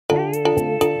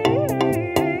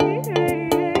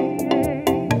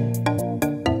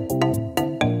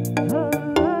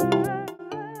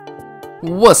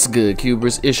What's good,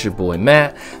 cubers? It's your boy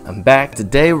Matt. I'm back.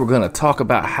 Today we're going to talk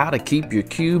about how to keep your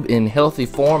cube in healthy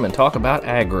form and talk about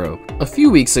aggro. A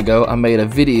few weeks ago I made a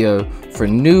video for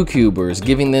new cubers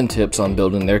giving them tips on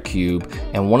building their cube,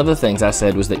 and one of the things I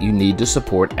said was that you need to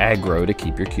support aggro to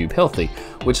keep your cube healthy,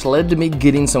 which led to me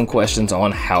getting some questions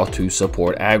on how to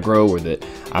support aggro, or that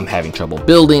I'm having trouble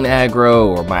building aggro,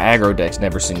 or my aggro decks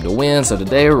never seem to win. So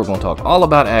today we're going to talk all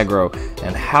about aggro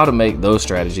and how to make those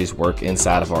strategies work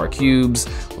inside of our cubes.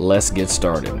 Let's get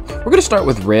started. We're going to start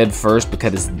with red first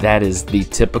because that is the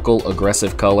typical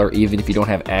aggressive color. Even if you don't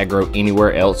have aggro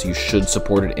anywhere else, you should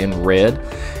support it in red.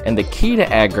 And the key to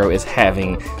aggro is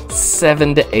having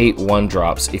 7 to 8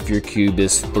 1-drops if your cube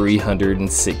is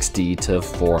 360 to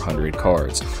 400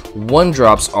 cards.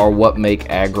 1-drops are what make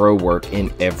aggro work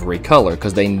in every color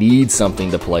because they need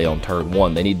something to play on turn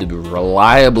 1. They need to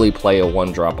reliably play a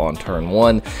 1-drop on turn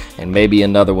 1 and maybe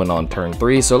another one on turn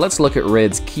 3. So let's look at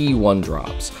red's key 1-drops.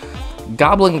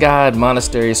 Goblin Guide,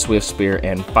 Monastery Swiftspear,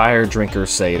 and Fire Drinker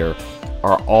Satyr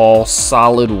are all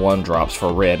solid 1-drops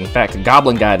for red. In fact,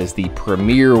 Goblin Guide is the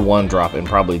premier 1-drop and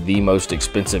probably the most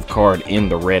expensive card in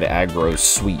the red aggro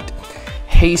suite.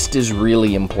 Haste is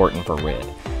really important for red.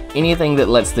 Anything that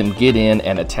lets them get in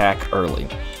and attack early.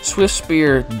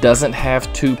 Swiftspear doesn't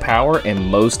have 2 power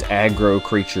and most aggro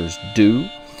creatures do,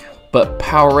 but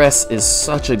Power S is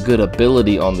such a good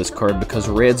ability on this card because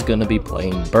red's going to be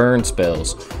playing burn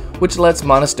spells, which lets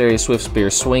Monastery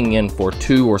Swiftspear swing in for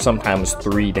 2 or sometimes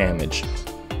 3 damage.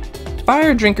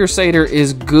 Fire Drinker Satyr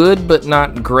is good but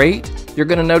not great. You're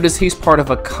going to notice he's part of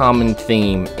a common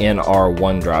theme in our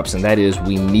 1-drops, and that is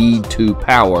we need 2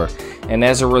 power, and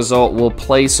as a result we'll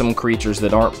play some creatures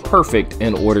that aren't perfect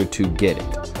in order to get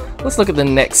it. Let's look at the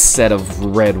next set of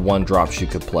red 1-drops you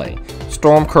could play.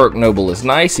 Stormkirk Noble is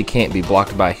nice. He can't be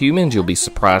blocked by humans. You'll be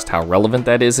surprised how relevant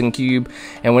that is in cube.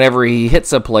 And whenever he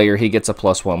hits a player, he gets a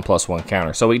 +1/+1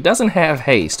 counter. So he doesn't have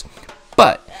haste.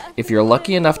 But if you're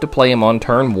lucky enough to play him on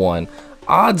turn 1,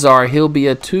 odds are he'll be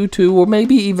a 2/2 or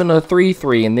maybe even a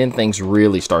 3/3, and then things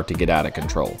really start to get out of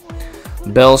control.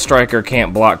 Bell Striker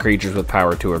can't block creatures with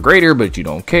power 2 or greater, but you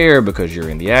don't care because you're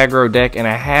in the aggro deck, and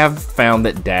I have found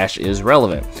that dash is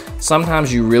relevant.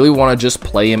 Sometimes you really want to just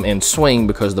play him and swing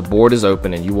because the board is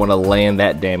open and you want to land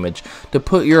that damage to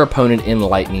put your opponent in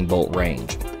lightning bolt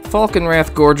range.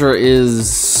 Falkenrath Gorger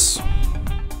is,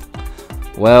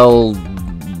 well,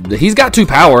 he's got 2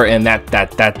 power, and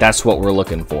that's what we're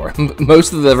looking for.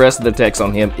 Most of the rest of the text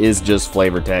on him is just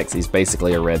flavor text. He's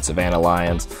basically a red Savannah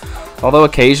Lions. Although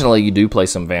occasionally you do play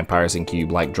some vampires in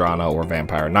cube like Drana or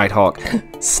Vampire Nighthawk.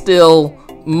 Still,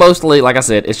 mostly, like I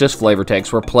said, it's just flavor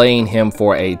text. We're playing him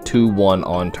for a 2/1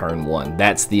 on turn 1.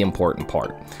 That's the important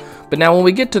part. But now when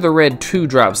we get to the red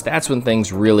 2-drops, that's when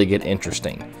things really get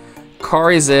interesting.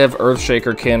 Kari Zev,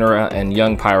 Earthshaker Kenra, and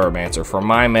Young Pyromancer. For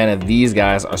my mana, these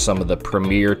guys are some of the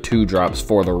premier 2-drops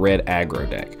for the red aggro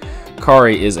deck.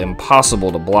 Kari is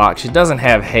impossible to block. She doesn't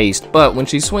have haste, but when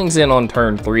she swings in on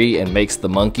turn 3 and makes the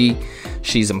monkey,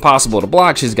 she's impossible to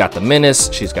block. She's got the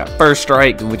menace, she's got first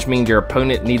strike, which means your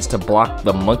opponent needs to block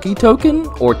the monkey token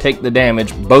or take the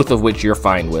damage, both of which you're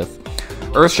fine with.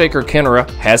 Earthshaker Kenra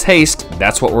has haste,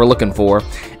 that's what we're looking for,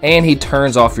 and he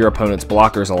turns off your opponent's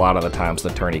blockers a lot of the times the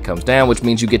turn he comes down, which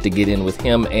means you get to get in with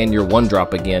him and your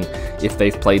 1-drop again if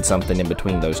they've played something in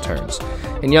between those turns.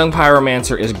 And Young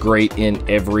Pyromancer is great in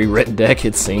every red deck.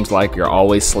 It seems like you're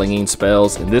always slinging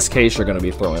spells. In this case, you're going to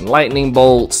be throwing lightning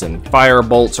bolts and fire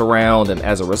bolts around, and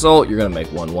as a result, you're going to make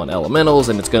 1/1 elementals,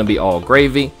 and it's going to be all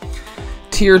gravy.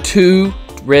 Tier 2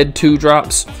 red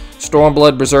 2-drops.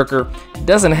 Stormblood Berserker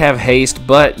doesn't have haste,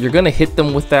 but you're going to hit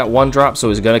them with that 1-drop, so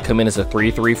he's going to come in as a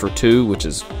 3/3 for 2, which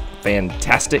is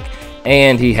fantastic.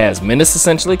 And he has menace,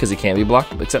 essentially, because he can't be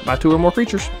blocked except by 2 or more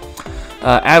creatures.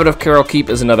 Abbot of Carol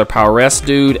Keep is another Power S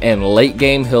dude, and late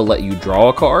game he'll let you draw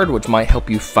a card, which might help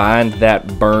you find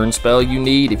that burn spell you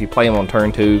need. If you play him on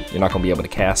turn 2, you're not going to be able to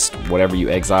cast whatever you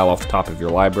exile off the top of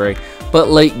your library, but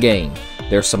late game,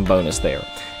 there's some bonus there.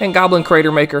 And Goblin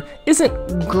Crater Maker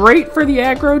isn't great for the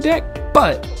aggro deck,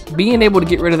 but being able to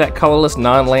get rid of that colorless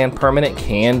non-land permanent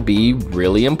can be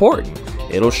really important.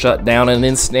 It'll shut down an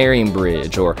ensnaring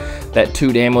bridge, or that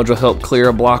 2 damage will help clear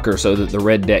a blocker so that the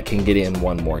red deck can get in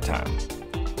one more time.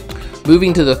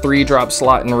 Moving to the 3-drop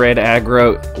slot in red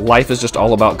aggro, life is just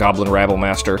all about Goblin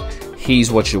Rabblemaster.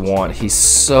 He's what you want. He's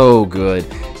so good.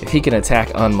 If he can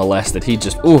attack unmolested, he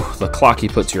just, ooh, the clock he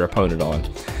puts your opponent on.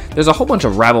 There's a whole bunch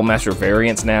of Rabblemaster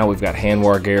variants now. We've got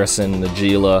Hanwar Garrison,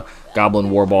 Najila. Goblin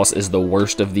Warboss is the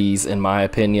worst of these in my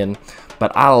opinion,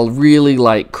 but I really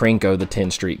like Krinko, the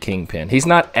 10th Street Kingpin. He's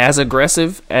not as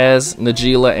aggressive as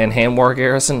Najila and Hanwar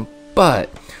Garrison, but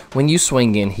when you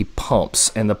swing in, he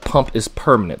pumps, and the pump is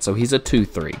permanent, so he's a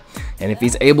 2/3. And if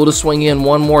he's able to swing in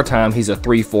one more time, he's a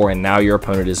 3/4, and now your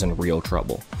opponent is in real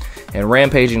trouble. And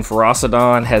Rampaging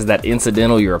Ferocidon has that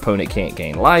incidental your opponent can't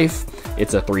gain life.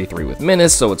 It's a 3/3 with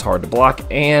menace, so it's hard to block,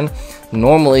 and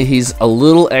normally he's a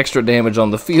little extra damage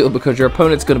on the field because your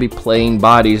opponent's going to be playing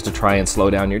bodies to try and slow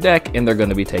down your deck, and they're going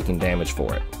to be taking damage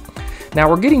for it. Now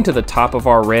we're getting to the top of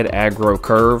our red aggro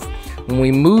curve. When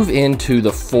we move into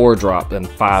the 4-drop and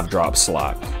 5-drop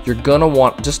slot, you're gonna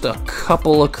want just a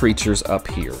couple of creatures up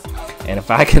here. And if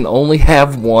I can only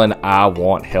have one, I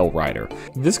want Hellrider.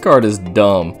 This card is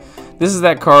dumb. This is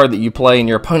that card that you play and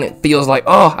your opponent feels like,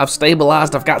 oh, I've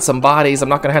stabilized, I've got some bodies, I'm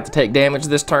not gonna have to take damage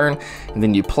this turn. And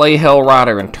then you play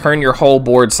Hellrider and turn your whole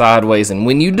board sideways, and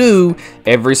when you do,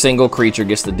 every single creature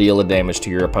gets to deal a damage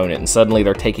to your opponent, and suddenly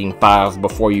they're taking 5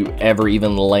 before you ever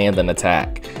even land an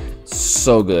attack.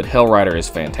 So good. Hellrider is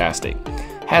fantastic.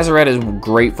 Hazoret is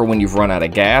great for when you've run out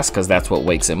of gas, because that's what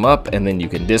wakes him up, and then you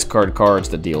can discard cards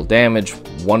to deal damage.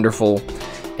 Wonderful.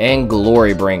 And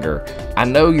Glorybringer. I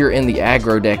know you're in the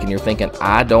aggro deck and you're thinking,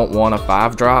 I don't want a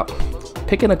 5-drop.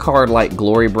 Picking a card like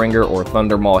Glorybringer or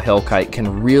Thundermaw Hellkite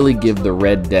can really give the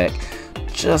red deck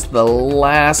just the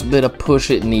last bit of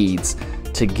push it needs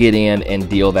to get in and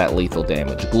deal that lethal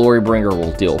damage. Glorybringer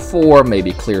will deal 4,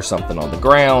 maybe clear something on the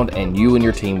ground, and you and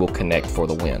your team will connect for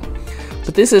the win.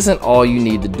 But this isn't all you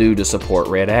need to do to support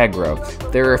red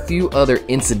aggro. There are a few other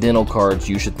incidental cards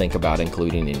you should think about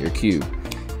including in your cube.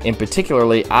 In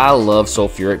particularly, I love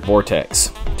Sulfuric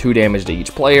Vortex. 2 damage to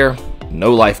each player,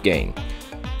 no life gain.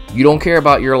 You don't care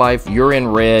about your life, you're in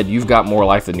red, you've got more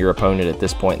life than your opponent at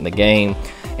this point in the game,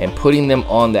 and putting them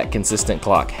on that consistent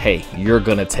clock, hey, you're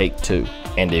gonna take 2.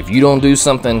 And if you don't do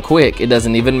something quick, it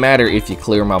doesn't even matter if you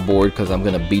clear my board, because I'm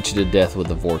gonna beat you to death with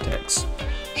the Vortex.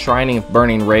 Shrining of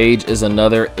Burning Rage is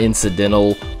another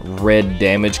incidental red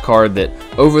damage card that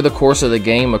over the course of the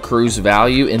game accrues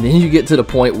value, and then you get to the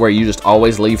point where you just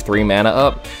always leave 3 mana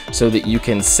up so that you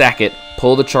can sack it,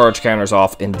 pull the charge counters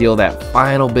off, and deal that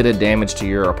final bit of damage to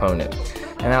your opponent.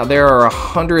 And now there are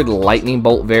 100 Lightning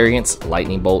Bolt variants: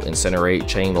 Lightning Bolt, Incinerate,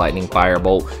 Chain Lightning,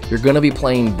 Firebolt. You're going to be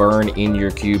playing burn in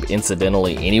your cube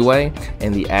incidentally anyway,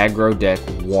 and the aggro deck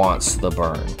wants the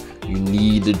burn. You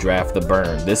need to draft the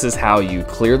burn. This is how you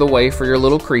clear the way for your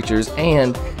little creatures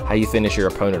and how you finish your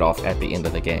opponent off at the end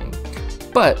of the game.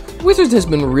 But Wizards has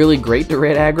been really great to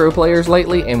red aggro players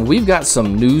lately, and we've got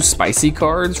some new spicy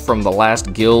cards from the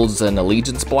last Guilds and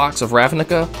Allegiance blocks of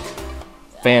Ravnica.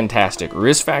 Fantastic.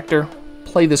 Risk Factor,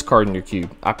 play this card in your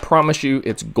cube. I promise you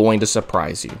it's going to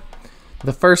surprise you.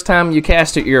 The first time you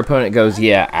cast it, your opponent goes,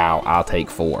 yeah, ow, I'll take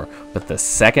 4. But the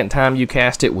second time you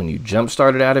cast it, when you jump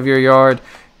started out of your yard,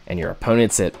 and your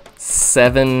opponent's at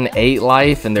 7, 8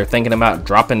 life, and they're thinking about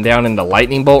dropping down into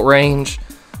Lightning Bolt range,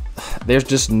 there's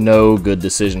just no good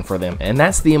decision for them. And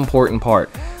that's the important part.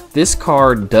 This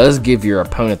card does give your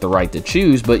opponent the right to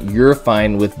choose, but you're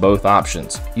fine with both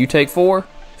options. You take 4,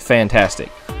 fantastic.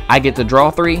 I get to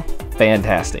draw 3,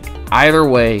 fantastic. Either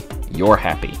way, you're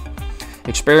happy.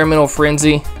 Experimental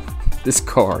Frenzy, this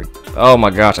card, oh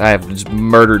my gosh, I have just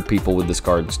murdered people with this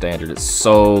card in Standard. It's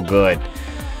so good.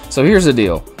 So here's the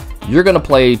deal. You're going to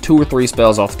play 2 or 3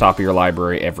 spells off the top of your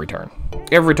library every turn.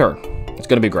 Every turn. It's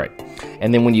going to be great.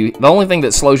 And then the only thing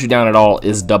that slows you down at all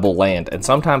is double land. And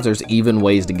sometimes there's even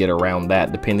ways to get around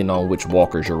that depending on which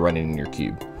walkers you're running in your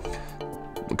cube.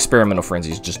 Experimental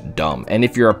Frenzy is just dumb. And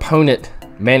if your opponent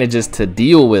manages to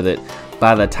deal with it,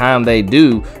 by the time they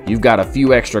do, you've got a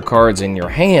few extra cards in your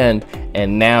hand,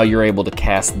 and now you're able to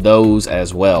cast those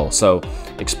as well. So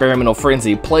Experimental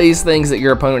Frenzy plays things that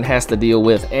your opponent has to deal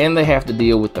with, and they have to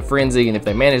deal with the frenzy, and if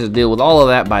they manage to deal with all of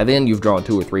that, by then you've drawn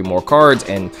 2 or 3 more cards,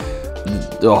 and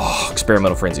oh,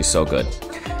 Experimental Frenzy is so good.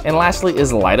 And lastly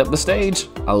is Light Up the Stage.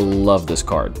 I love this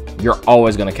card. You're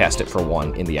always going to cast it for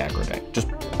 1 in the aggro deck. Just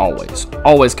always.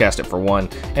 Always cast it for 1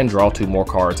 and draw 2 more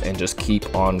cards and just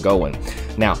keep on going.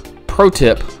 Now, pro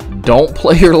tip, don't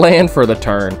play your land for the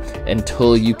turn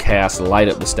until you cast Light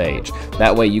Up the Stage.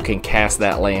 That way you can cast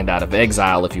that land out of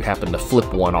exile if you happen to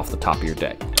flip 1 off the top of your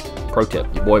deck. Pro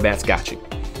tip, your boy Bat's got you.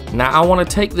 Now I want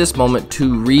to take this moment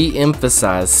to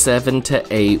re-emphasize 7 to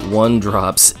 8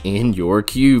 1-drops in your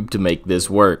cube to make this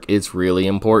work. It's really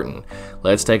important.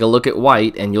 Let's take a look at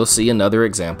white and you'll see another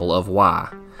example of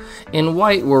why. In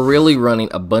white, we're really running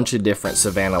a bunch of different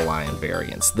Savannah Lion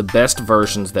variants, the best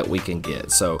versions that we can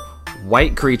get. So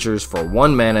white creatures for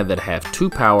 1 mana that have 2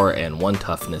 power and 1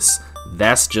 toughness.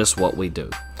 That's just what we do.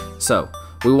 So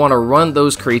we want to run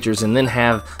those creatures and then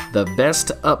have the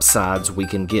best upsides we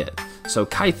can get. So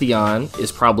Kytheon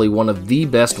is probably one of the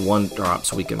best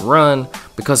 1-drops we can run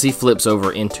because he flips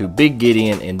over into Big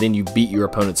Gideon and then you beat your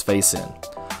opponent's face in.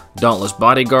 Dauntless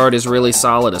Bodyguard is really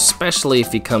solid, especially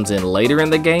if he comes in later in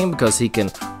the game because he can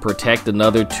protect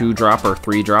another 2-drop or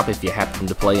 3-drop if you happen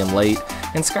to play him late.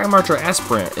 And Sky Marcher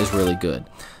Aspirant is really good.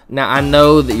 Now I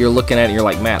know that you're looking at it and you're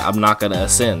like, Matt, I'm not going to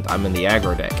ascend, I'm in the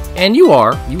aggro deck. And you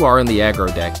are in the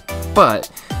aggro deck, but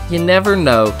you never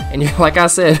know. And like I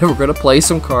said, we're going to play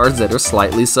some cards that are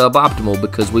slightly suboptimal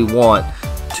because we want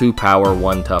 2 power,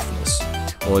 1 toughness.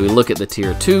 When we look at the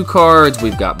tier 2 cards,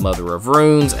 we've got Mother of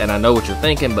Runes, and I know what you're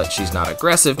thinking, but she's not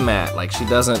aggressive, Matt. Like, she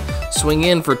doesn't swing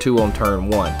in for 2 on turn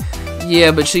 1.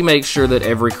 Yeah, but she makes sure that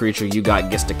every creature you got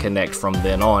gets to connect from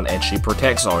then on, and she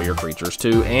protects all your creatures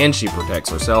too, and she protects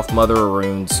herself. Mother of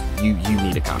Runes, you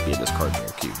need a copy of this card in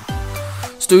your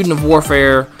cube. Student of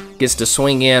Warfare gets to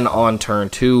swing in on turn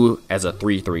 2 as a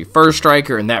 3/3 first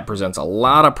striker, and that presents a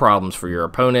lot of problems for your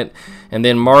opponent. And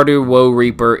then Mardu Woe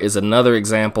Reaper is another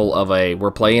example of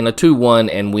we're playing a 2/1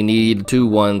 and we need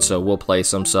 2/1, so we'll play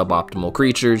some suboptimal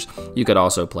creatures. You could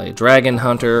also play Dragon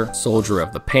Hunter, Soldier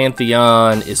of the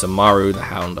Pantheon, Isamaru the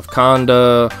Hound of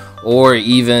Khanda, or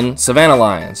even Savannah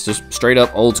Lions, just straight up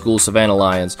old school Savannah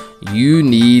Lions. You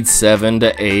need 7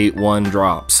 to 8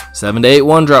 1-drops. 7 to 8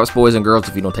 1-drops, boys and girls.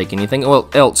 If you don't take anything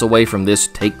else away from this,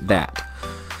 take that.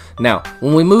 Now,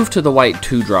 when we move to the white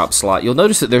 2-drop slot, you'll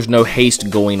notice that there's no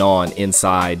haste going on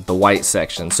inside the white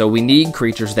section. So we need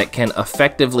creatures that can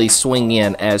effectively swing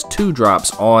in as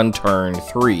 2-drops on turn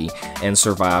 3 and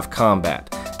survive combat.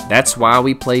 That's why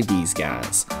we play these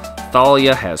guys.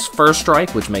 Thalia has First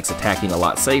Strike, which makes attacking a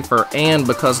lot safer, and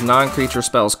because non-creature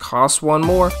spells cost 1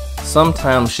 more,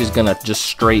 sometimes she's gonna just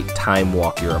straight time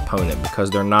walk your opponent because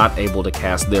they're not able to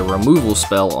cast their removal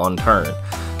spell on turn.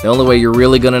 The only way you're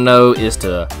really gonna know is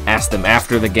to ask them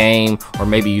after the game, or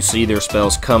maybe you see their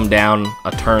spells come down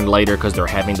a turn later because they're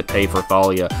having to pay for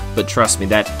Thalia, but trust me,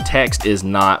 that text is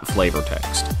not flavor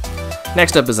text.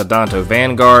 Next up is Adanto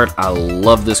Vanguard. I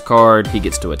love this card. He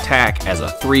gets to attack as a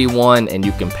 3/1 and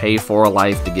you can pay for a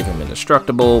life to give him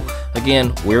indestructible.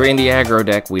 Again, we're in the aggro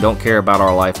deck. We don't care about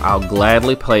our life. I'll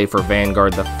gladly play for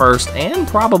Vanguard the first and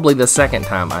probably the second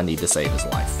time I need to save his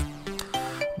life.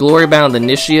 Glorybound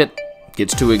Initiate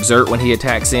gets to exert when he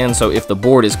attacks in, so if the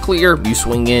board is clear, you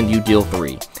swing in, you deal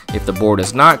 3. If the board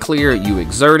is not clear, you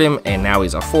exert him, and now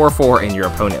he's a 4/4, and your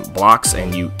opponent blocks,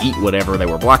 and you eat whatever they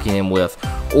were blocking him with,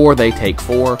 or they take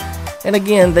 4. And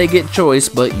again, they get choice,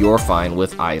 but you're fine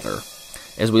with either.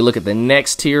 As we look at the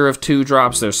next tier of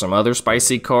 2-drops, there's some other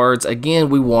spicy cards. Again,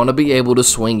 we want to be able to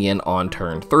swing in on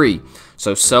turn 3.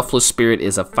 So Selfless Spirit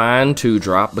is a fine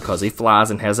 2-drop because he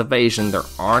flies and has evasion. There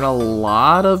aren't a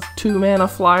lot of 2-mana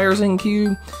flyers in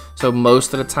Cube, so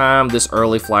most of the time this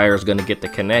early flyer is going to get to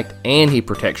connect, and he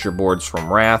protects your boards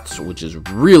from wraths, which is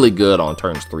really good on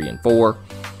turns 3 and 4.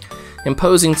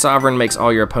 Imposing Sovereign makes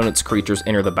all your opponent's creatures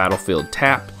enter the battlefield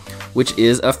tapped, which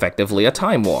is effectively a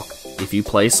time walk. If you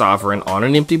play Sovereign on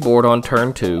an empty board on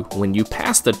turn 2, when you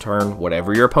pass the turn,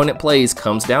 whatever your opponent plays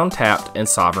comes down tapped and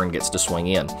Sovereign gets to swing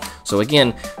in. So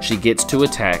again, she gets to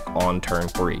attack on turn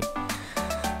 3.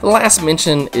 The last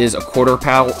mention is a Quarter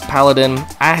Paladin.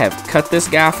 I have cut this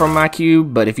guy from my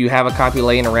cube, but if you have a copy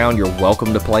laying around, you're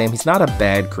welcome to play him. He's not a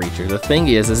bad creature. The thing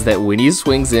is that when he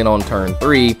swings in on turn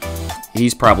 3,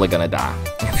 he's probably going to die.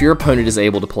 If your opponent is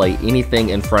able to play anything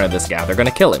in front of this guy, they're going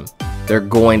to kill him. They're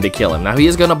going to kill him. Now, he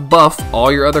is going to buff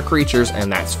all your other creatures,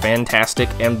 and that's fantastic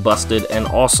and busted and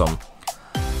awesome.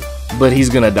 But he's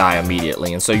going to die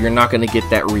immediately, and so you're not going to get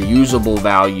that reusable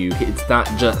value. It's not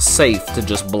just safe to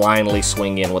just blindly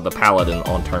swing in with a Paladin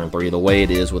on turn 3 the way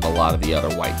it is with a lot of the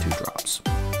other white 2-drops.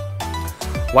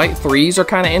 White 3s are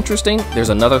kind of interesting. There's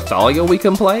another Thalia we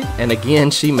can play, and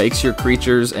again, she makes your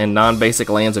creatures and non-basic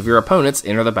lands of your opponents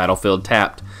enter the battlefield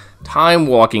tapped, time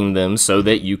walking them so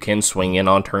that you can swing in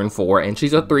on turn 4, and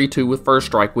she's a 3/2 with First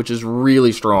Strike, which is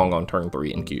really strong on turn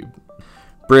 3 in Cube.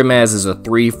 Brimaz is a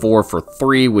 3/4 for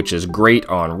 3, which is great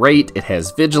on rate. It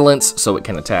has Vigilance, so it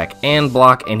can attack and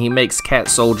block, and he makes Cat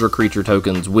Soldier creature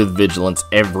tokens with Vigilance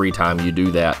every time you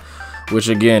do that, which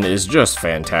again is just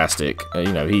fantastic.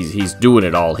 You know, he's doing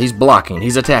it all. He's blocking,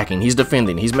 he's attacking, he's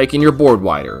defending, he's making your board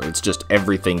wider. It's just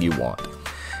everything you want.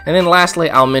 And then lastly,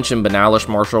 I'll mention Banalish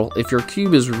Marshal. If your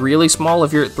cube is really small,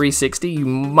 if you're at 360, you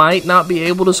might not be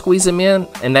able to squeeze him in,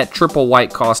 and that triple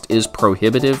white cost is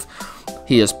prohibitive.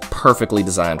 He is perfectly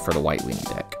designed for the white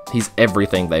weenie deck. He's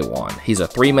everything they want. He's a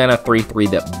 3-mana 3/3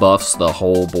 that buffs the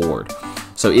whole board.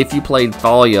 So if you played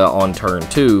Thalia on turn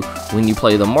 2, when you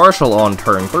play the Marshal on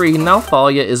turn 3, now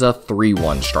Thalia is a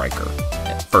 3/1 striker,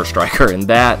 first striker, and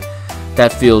that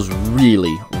feels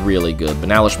really, really good.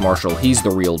 Banalish Marshall, he's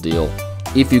the real deal.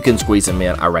 If you can squeeze him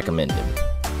in, I recommend him.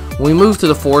 When we move to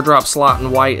the 4-drop slot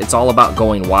in white, it's all about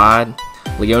going wide.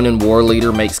 Leonin War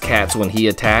Leader makes cats when he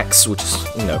attacks, which is,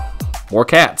 you know, more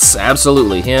cats.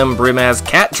 Absolutely. Him, Brimaz,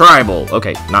 Cat Tribal.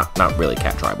 Okay, not really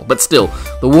Cat Tribal, but still,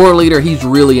 the War Leader, he's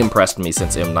really impressed me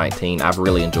since M19. I've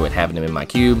really enjoyed having him in my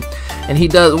cube. And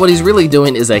what he's really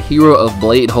doing is a Hero of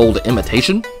Bladehold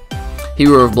imitation.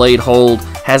 Hero of Bladehold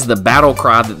has the battle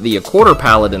cry that the Quarter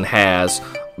Paladin has.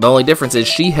 The only difference is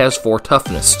she has 4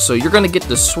 toughness, so you're going to get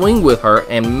to swing with her,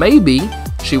 and maybe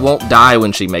she won't die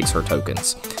when she makes her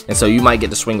tokens. And so you might get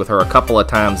to swing with her a couple of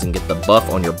times and get the buff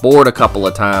on your board a couple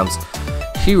of times.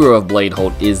 Hero of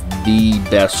Bladehold is the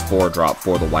best 4-drop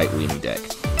for the white weenie deck.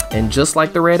 And just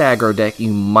like the red aggro deck,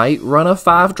 you might run a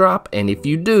 5-drop, and if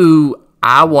you do,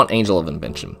 I want Angel of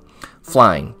Invention.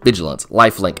 Flying, Vigilance,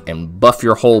 Lifelink, and buff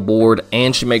your whole board,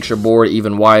 and she makes your board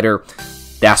even wider.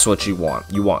 That's what you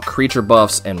want. You want creature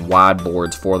buffs and wide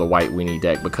boards for the white weenie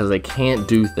deck because they can't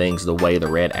do things the way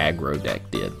the red aggro deck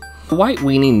did. The white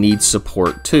weenie needs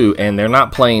support too, and they're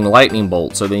not playing Lightning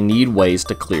Bolt, so they need ways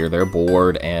to clear their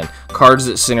board and cards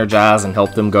that synergize and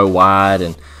help them go wide.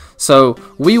 And so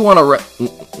we want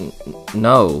to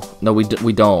no,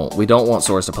 we don't. We don't want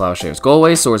Swords to Plowshares. Go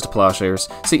away, Swords to Plowshares.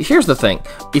 See, here's the thing.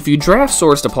 If you draft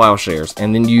Swords to Plowshares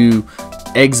and then you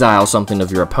exile something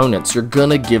of your opponents, you're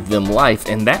gonna give them life,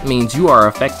 and that means you are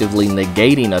effectively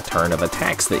negating a turn of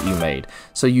attacks that you made.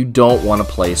 So you don't want to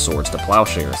play Swords to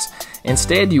Plowshares.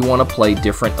 Instead, you want to play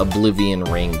different Oblivion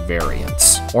Ring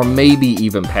variants, or maybe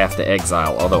even Path to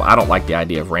Exile, although I don't like the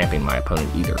idea of ramping my opponent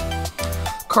either.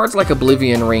 Cards like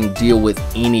Oblivion Ring deal with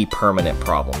any permanent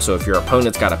problem, so if your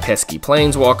opponent's got a pesky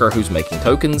Planeswalker who's making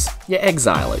tokens, you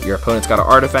exile it. Your opponent's got an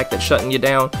artifact that's shutting you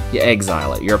down, you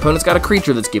exile it. Your opponent's got a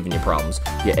creature that's giving you problems,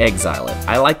 you exile it.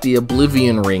 I like the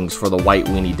Oblivion Rings for the white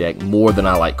weenie deck more than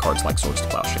I like cards like Swords to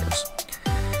Plowshares.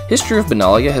 History of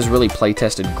Benalia has really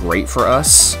playtested great for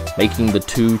us. Making the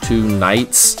 2/2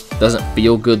 Knights doesn't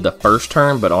feel good the first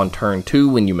turn, but on turn 2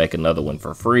 when you make another one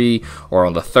for free, or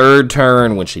on the 3rd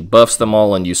turn when she buffs them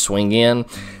all and you swing in,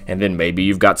 and then maybe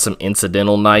you've got some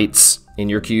incidental Knights in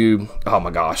your cube. Oh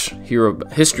my gosh,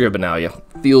 History of Benalia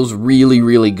feels really,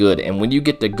 really good, and when you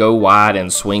get to go wide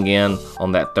and swing in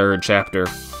on that 3rd chapter,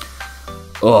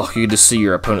 oh, you just see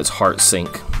your opponent's heart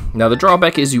sink. Now the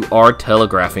drawback is you are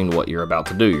telegraphing what you're about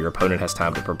to do. Your opponent has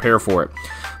time to prepare for it.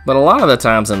 But a lot of the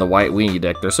times in the white weenie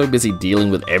deck, they're so busy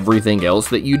dealing with everything else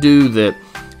that you do that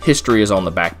history is on the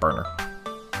back burner.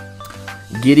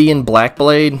 Gideon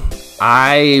Blackblade,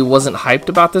 I wasn't hyped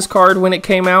about this card when it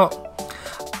came out.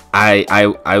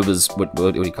 I was, what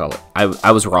do you call it?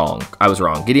 I was wrong. I was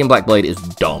wrong. Gideon Blackblade is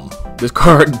dumb. This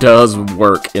card does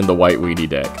work in the white weenie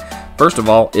deck. First of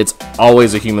all, it's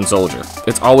always a human soldier.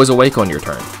 It's always awake on your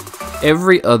turn.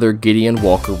 Every other Gideon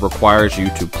Walker requires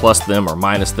you to plus them or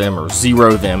minus them or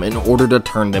zero them in order to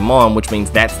turn them on, which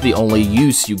means that's the only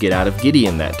use you get out of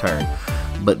Gideon that turn.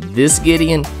 But this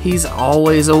Gideon, he's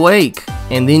always awake.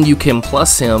 And then you can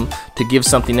plus him to give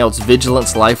something else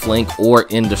Vigilance, Lifelink, or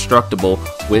Indestructible,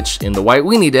 which in the white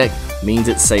weenie deck means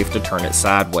it's safe to turn it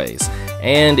sideways.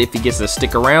 And if he gets to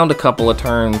stick around a couple of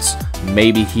turns,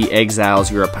 maybe he exiles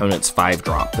your opponent's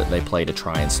 5-drop that they play to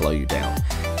try and slow you down.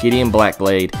 Gideon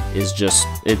Blackblade is just,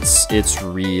 it's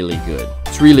really good.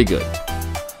 It's really good.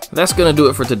 That's going to do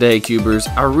it for today, Cubers.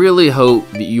 I really hope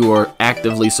that you are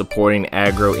actively supporting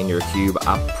aggro in your cube.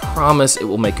 I promise it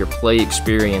will make your play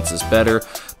experiences better.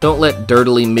 Don't let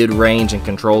dirtily mid-range and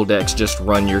control decks just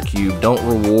run your cube. Don't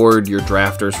reward your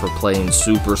drafters for playing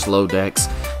super slow decks.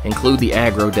 Include the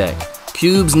aggro deck.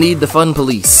 Cubes need the fun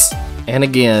police. And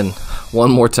again,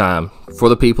 one more time, for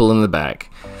the people in the back,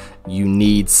 you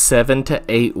need 7 to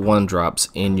 8 1-drops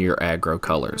in your aggro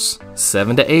colors.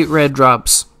 7 to 8 red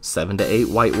drops, 7 to 8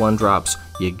 white 1-drops.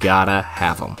 You gotta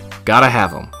have them. Gotta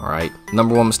have them, alright?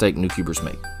 Number 1 mistake new cubers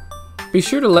make. Be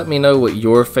sure to let me know what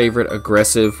your favorite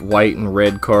aggressive white and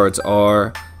red cards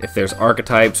are. If there's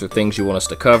archetypes or things you want us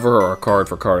to cover or a card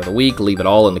for card of the week, leave it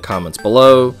all in the comments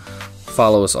below.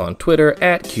 Follow us on Twitter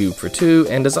at cubefortwo,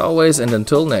 and as always, and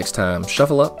until next time,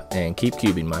 shuffle up and keep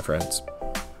cubing, my friends.